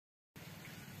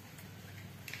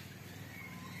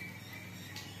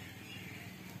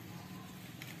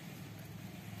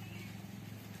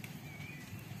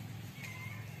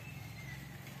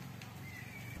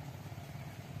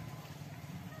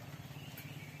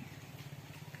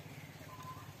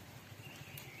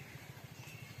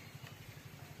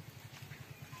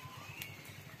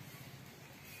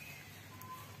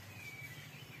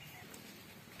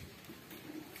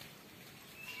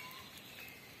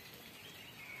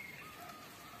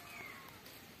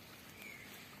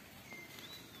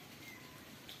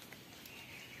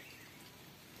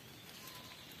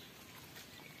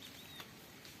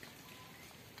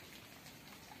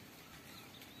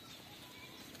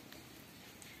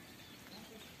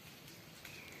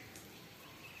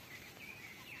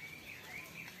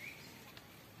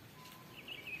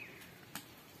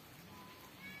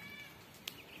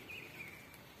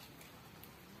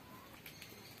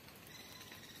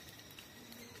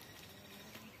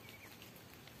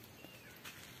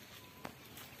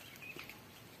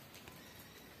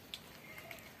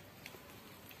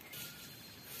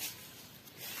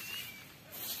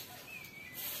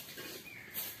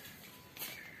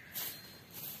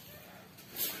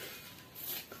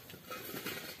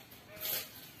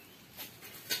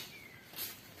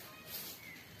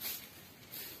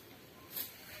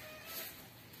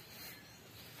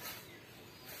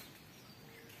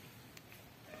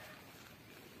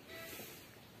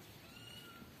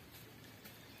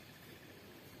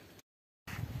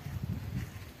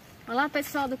Olá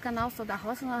pessoal do canal, sou da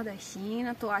Roça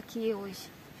Nordestina. Tô aqui hoje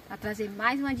para trazer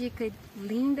mais uma dica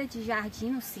linda de jardim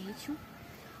no sítio.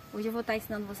 Hoje eu vou estar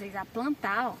ensinando vocês a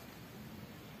plantar, ó.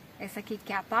 Essa aqui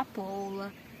que é a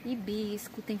papoula,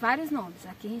 hibisco, tem vários nomes.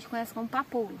 Aqui a gente conhece como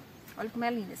papoula. Olha como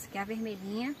é linda, essa aqui é a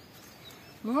vermelhinha.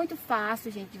 Muito fácil,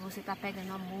 gente, de você estar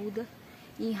pegando a muda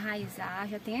e enraizar.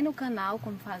 Já tem aí no canal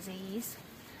como fazer isso.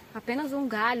 Apenas um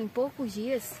galho, em poucos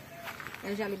dias,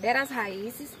 ela já libera as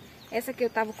raízes. Essa aqui eu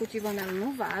estava cultivando ela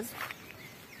no vaso.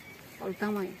 Olha o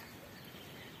tamanho.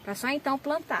 Para só então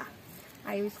plantar.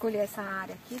 Aí eu escolhi essa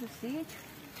área aqui do sítio.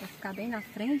 Vai ficar bem na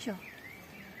frente, ó.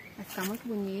 Vai ficar muito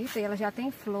bonita. E ela já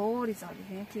tem flores, olha.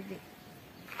 Vem aqui ver.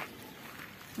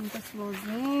 Muitas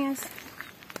florzinhas.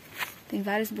 Tem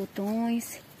vários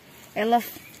botões.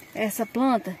 Essa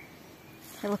planta,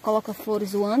 ela coloca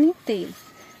flores o ano inteiro.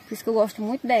 Por isso que eu gosto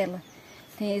muito dela.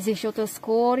 Existem outras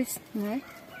cores, né?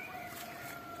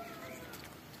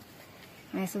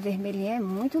 Essa vermelhinha é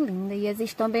muito linda. E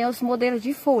existem também os modelos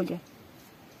de folha.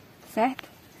 Certo?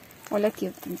 Olha aqui,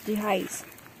 o tanto de raiz.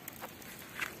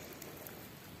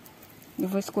 Eu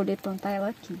vou escolher plantar ela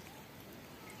aqui.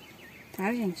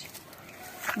 Tá, gente?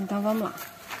 Então vamos lá.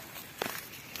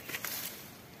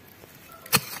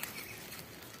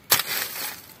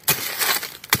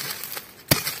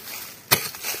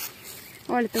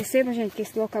 Olha, percebam, gente, que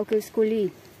esse local que eu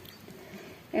escolhi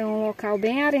é um local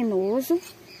bem arenoso.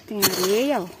 Tem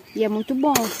areia, ó, e é muito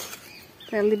bom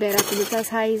para ela liberar todas as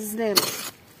raízes dela.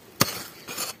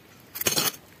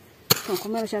 Então,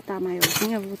 como ela já tá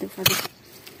maiorzinha, eu vou ter que fazer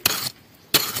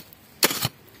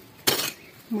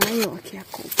maior aqui a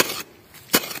couve.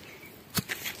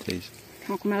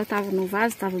 Então, como ela tava no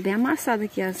vaso, tava bem amassada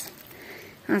aqui as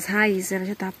raízes. Ela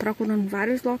já tá procurando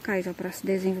vários locais, ó, para se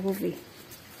desenvolver.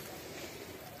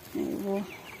 Eu vou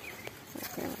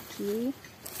colocar ela aqui.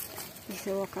 Esse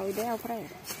é o local ideal para ela.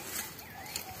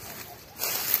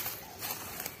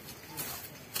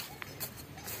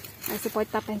 Aí você pode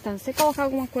estar perguntando, você colocar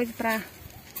alguma coisa para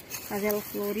fazer ela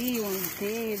florir o ano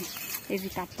inteiro,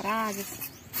 evitar pragas.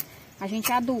 A gente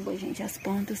aduba, gente, as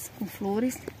plantas com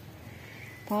flores.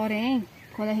 Porém,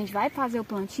 quando a gente vai fazer o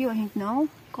plantio, a gente não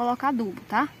coloca adubo,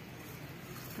 tá?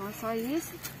 Então é só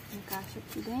isso. Encaixa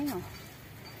aqui bem, ó.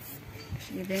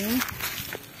 Encaixa bem.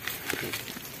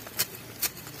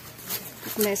 Tô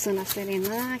começando a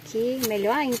serenar aqui.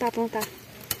 Melhor ainda para plantar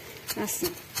assim.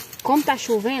 Como tá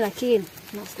chovendo aqui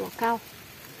no nosso local,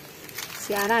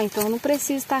 Ceará, então não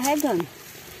precisa estar regando.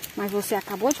 Mas você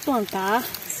acabou de plantar,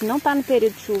 se não tá no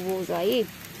período chuvoso aí,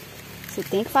 você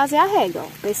tem que fazer a rega, ó.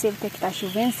 Perceba que tá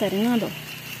chovendo, serenando,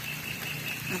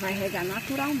 ó. Ela vai regar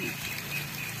naturalmente.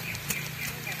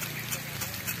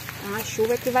 Então a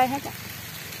chuva é que vai regar.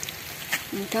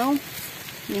 Então,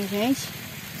 minha gente,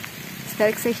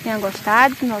 espero que vocês tenham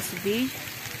gostado do nosso vídeo.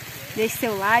 Deixe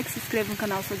seu like, se inscreva no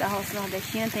canal, sou da Roça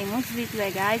Nordestina, tem muitos vídeos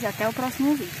legais e até o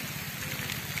próximo vídeo.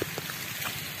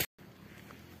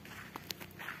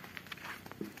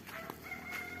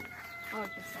 Olha,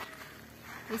 pessoal,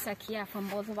 isso aqui é a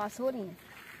famosa vassourinha.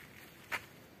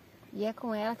 E é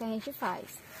com ela que a gente faz.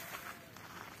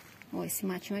 Olha esse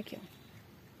matinho aqui, ó.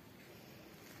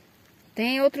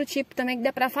 Tem outro tipo também que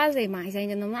dá pra fazer, mas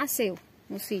ainda não nasceu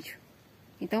no sítio.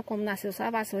 Então, como nasceu só a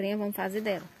vassourinha, vamos fazer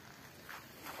dela.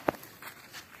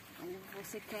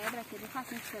 Você quebra aqui, bem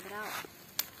facinho de quebrar, ó.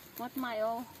 Quanto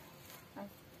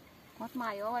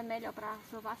maior é melhor para a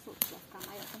sua vassoura, vai ficar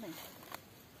maior também.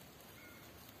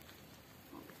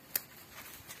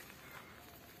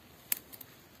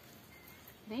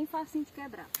 Bem facinho de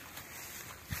quebrar.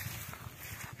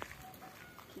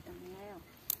 Aqui também é, ó.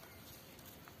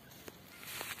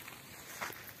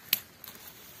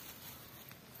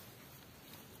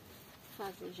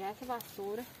 Fazer já essa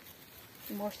vassoura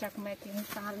e mostrar como é que a gente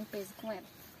faz a limpeza com ela.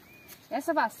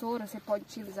 Essa vassoura você pode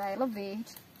utilizar ela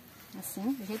verde,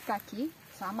 assim, do jeito que tá aqui,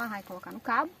 só amarrar e colocar no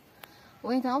cabo.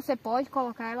 Ou então você pode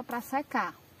colocar ela para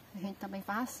secar. A gente também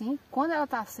faz assim. Quando ela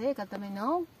tá seca, também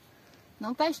não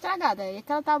tá estragada. Aí é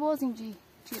que ela tá boazinha de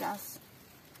tirar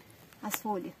as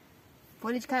folhas.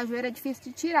 Folha de cajueiro é difícil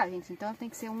de tirar, gente. Então tem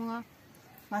que ser uma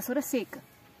vassoura seca.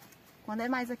 Quando é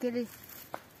mais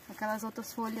aquelas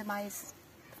outras folhas mais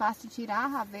fácil de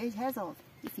tirar, a verde resolve.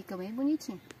 E fica bem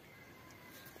bonitinho.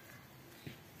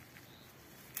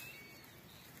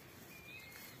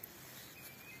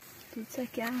 Tudo isso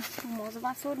aqui é a famosa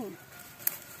vassourinha.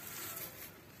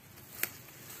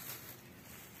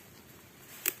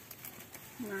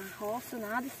 Na roça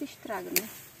nada se estraga, né?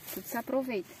 Tudo se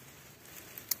aproveita.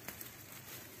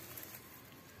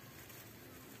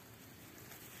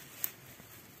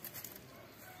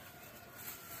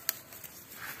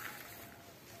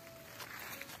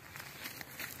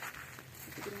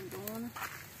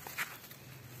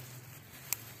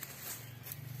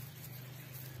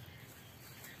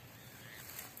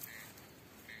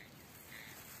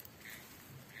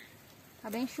 Tá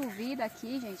bem chovido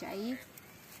aqui, gente. Aí,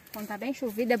 quando tá bem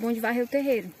chovido, é bom de varrer o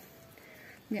terreiro.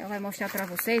 Ela vai mostrar pra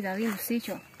vocês ali no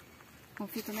sítio, ó, como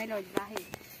fica melhor de varrer.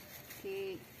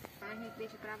 Porque a gente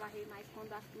deixa pra varrer mais quando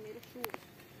dá as primeiras chuvas.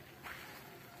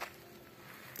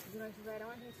 Durante o verão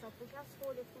a gente só puxa as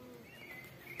folhas com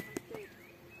tempo.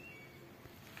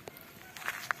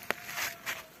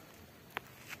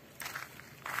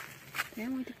 Tem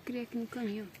muito que cria aqui no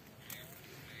caminho.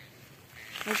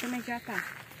 Ele também já tá.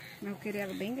 Mas eu queria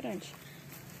ela bem grande.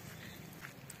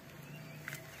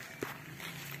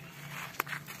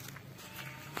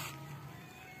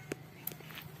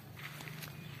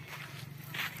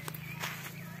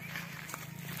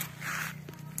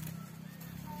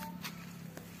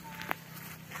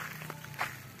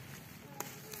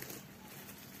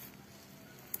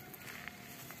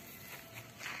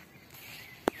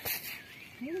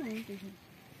 Muito, gente.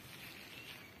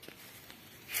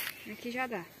 Aqui já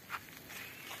dá.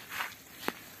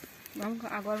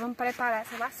 Agora vamos preparar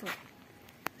essa vassoura.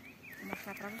 Vou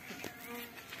mostrar pra vocês.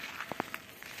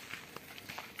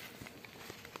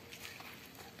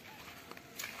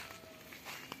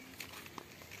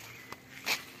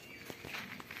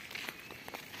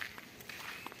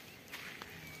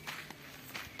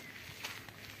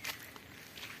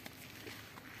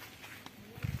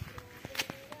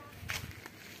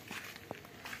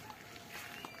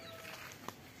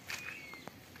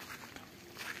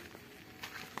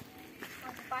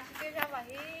 Parte que eu já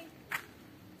varri,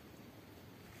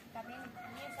 tá bem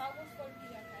limpinha, só alguns folhos que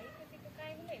já caíram, que fica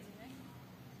caindo mesmo, né?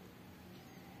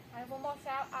 Aí eu vou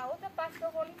mostrar a outra parte que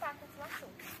eu vou limpar com esse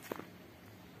vassoura.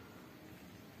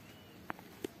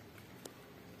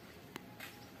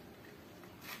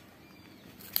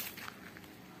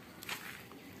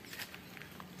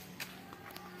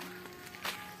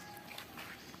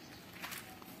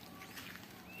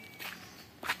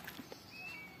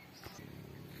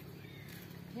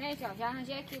 Gente, ó, já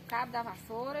arranjei aqui o cabo da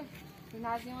vassoura. O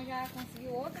finalzinho já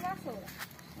conseguiu outra vassoura.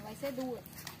 Então vai ser duas.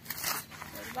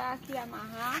 Ele vai aqui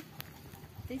amarrar.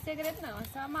 Não tem segredo não, é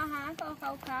só amarrar,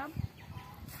 colocar o cabo.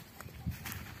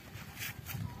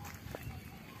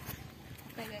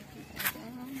 Vou pegar aqui.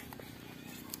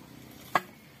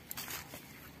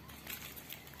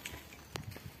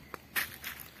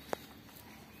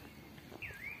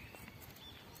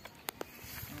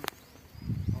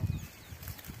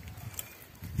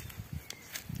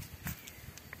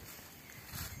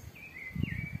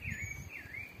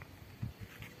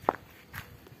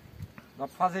 Dá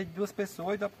pra fazer de duas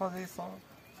pessoas e dá pra fazer só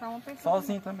uma pessoa.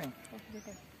 sozinho também.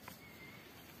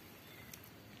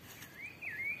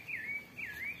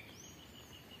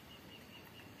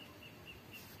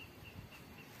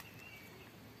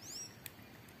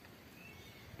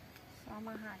 Só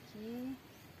amarrar aqui.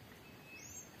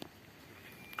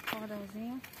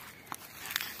 Cordãozinho.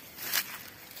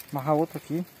 Amarrar outro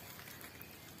aqui.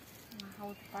 Amarrar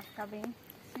outro pra ficar bem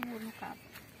seguro no cabo.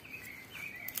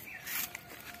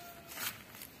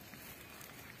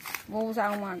 Vou usar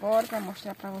uma agora para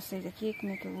mostrar para vocês aqui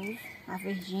como é que eu uso, a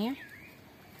verdinha.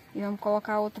 E vamos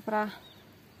colocar outra para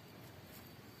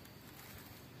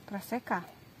secar.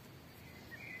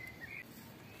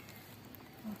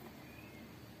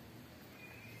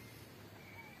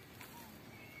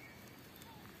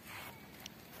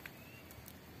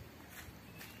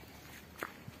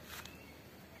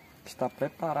 Está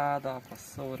preparada a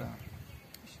vassoura.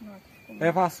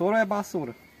 É vassoura ou é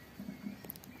basura?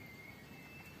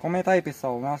 Comenta aí,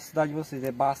 pessoal, na cidade de vocês,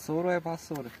 é vassoura ou é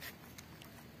vassoura?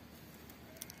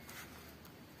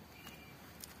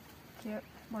 Aqui,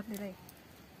 bota ele aí.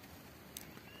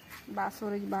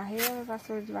 Vassoura de barrer ou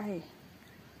vassoura de varrer?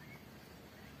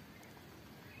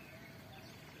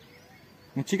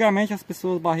 Antigamente as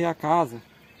pessoas barriam a casa.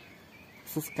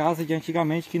 Essas casas de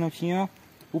antigamente que não tinha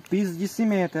o piso de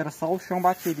cimento, era só o chão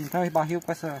batido. Então eles barriam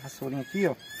com essa vassourinha aqui,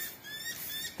 ó.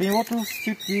 Tem outros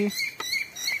tipos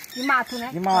de mato, né?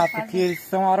 De mato, que eles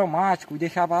são aromáticos e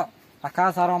deixava a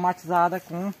casa aromatizada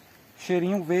com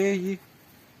cheirinho verde.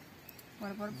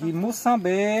 Bora, de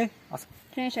muçambê.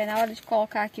 Gente, aí na hora de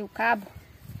colocar aqui o cabo,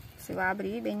 você vai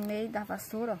abrir bem no meio da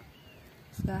vassoura, ó.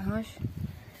 Esse garrancho,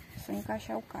 só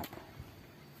encaixar o cabo.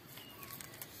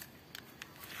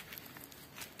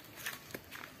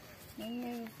 Bem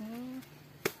meiozinho.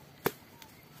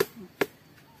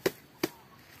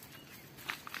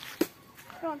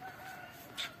 Pronto.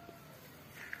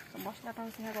 Vou mostrar pra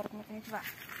vocês agora como é que a gente vai.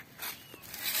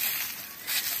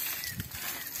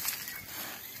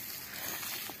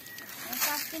 Não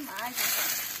fácil demais,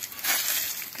 gente.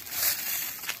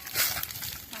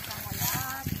 Não tá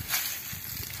molhado.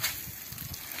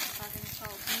 Tá fazendo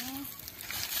solzinho.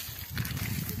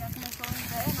 E já começou o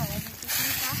inverno, aí a gente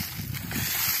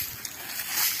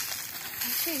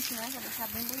né? Pra deixar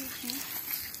bem bonitinho.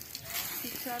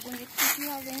 Fica bonito,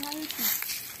 fica bem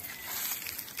bonitinho.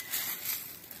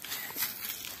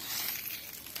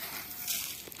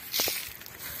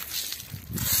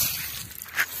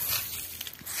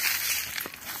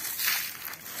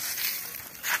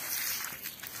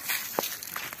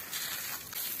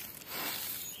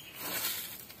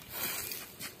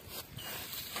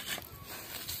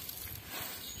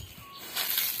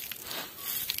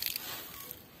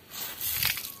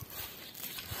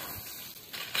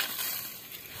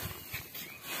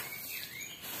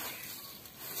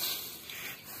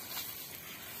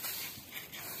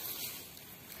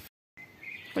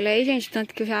 Olha aí, gente,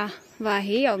 tanto que eu já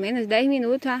varri, ao menos 10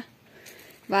 minutos já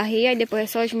varri, aí depois é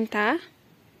só juntar.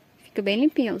 Fica bem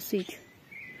limpinho o sítio.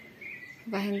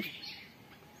 Varrendo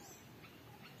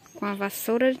com a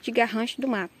vassoura de garrancho do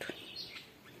mato.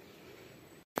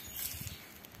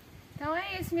 Então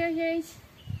é isso, minha gente.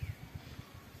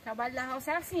 O trabalho da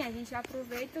roça é assim, a gente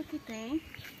aproveita o que tem,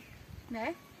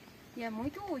 né? E é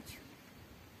muito útil.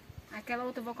 Aquela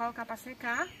outra eu vou colocar para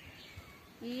secar.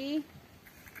 E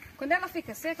quando ela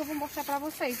fica seca, eu vou mostrar pra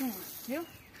vocês uma, viu?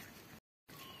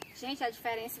 Gente, a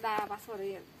diferença da vassoura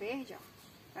verde, ó,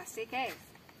 pra seca é essa.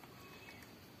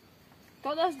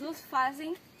 Todas as duas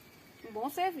fazem um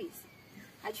bom serviço.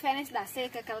 A diferença da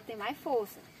seca é que ela tem mais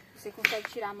força. Você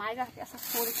consegue tirar mais essa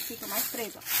folha que fica mais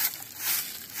presa,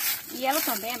 ó. E ela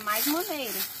também é mais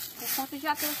maneira, por conta de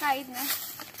já ter caído, né?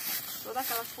 Todas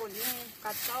aquelas folhinhas,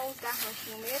 ficar só os garranchos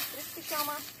no meio, por isso que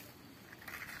chama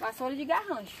vassoura de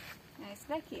garrancho. É esse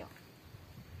daqui, ó.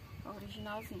 A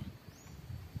originalzinha.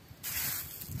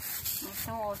 Mas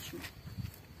são ótimos.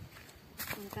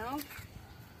 Então,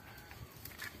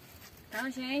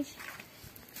 gente,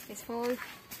 esse foi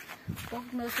um pouco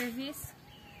do meu serviço.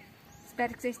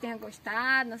 Espero que vocês tenham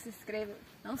gostado. Não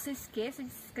se esqueça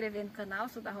de se inscrever no canal,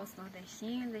 sou da Roça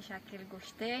Nordestina, deixar aquele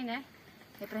gostei, né?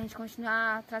 É pra gente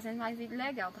continuar trazendo mais vídeo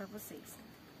legal pra vocês.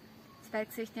 Espero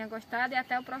que vocês tenham gostado e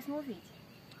até o próximo vídeo.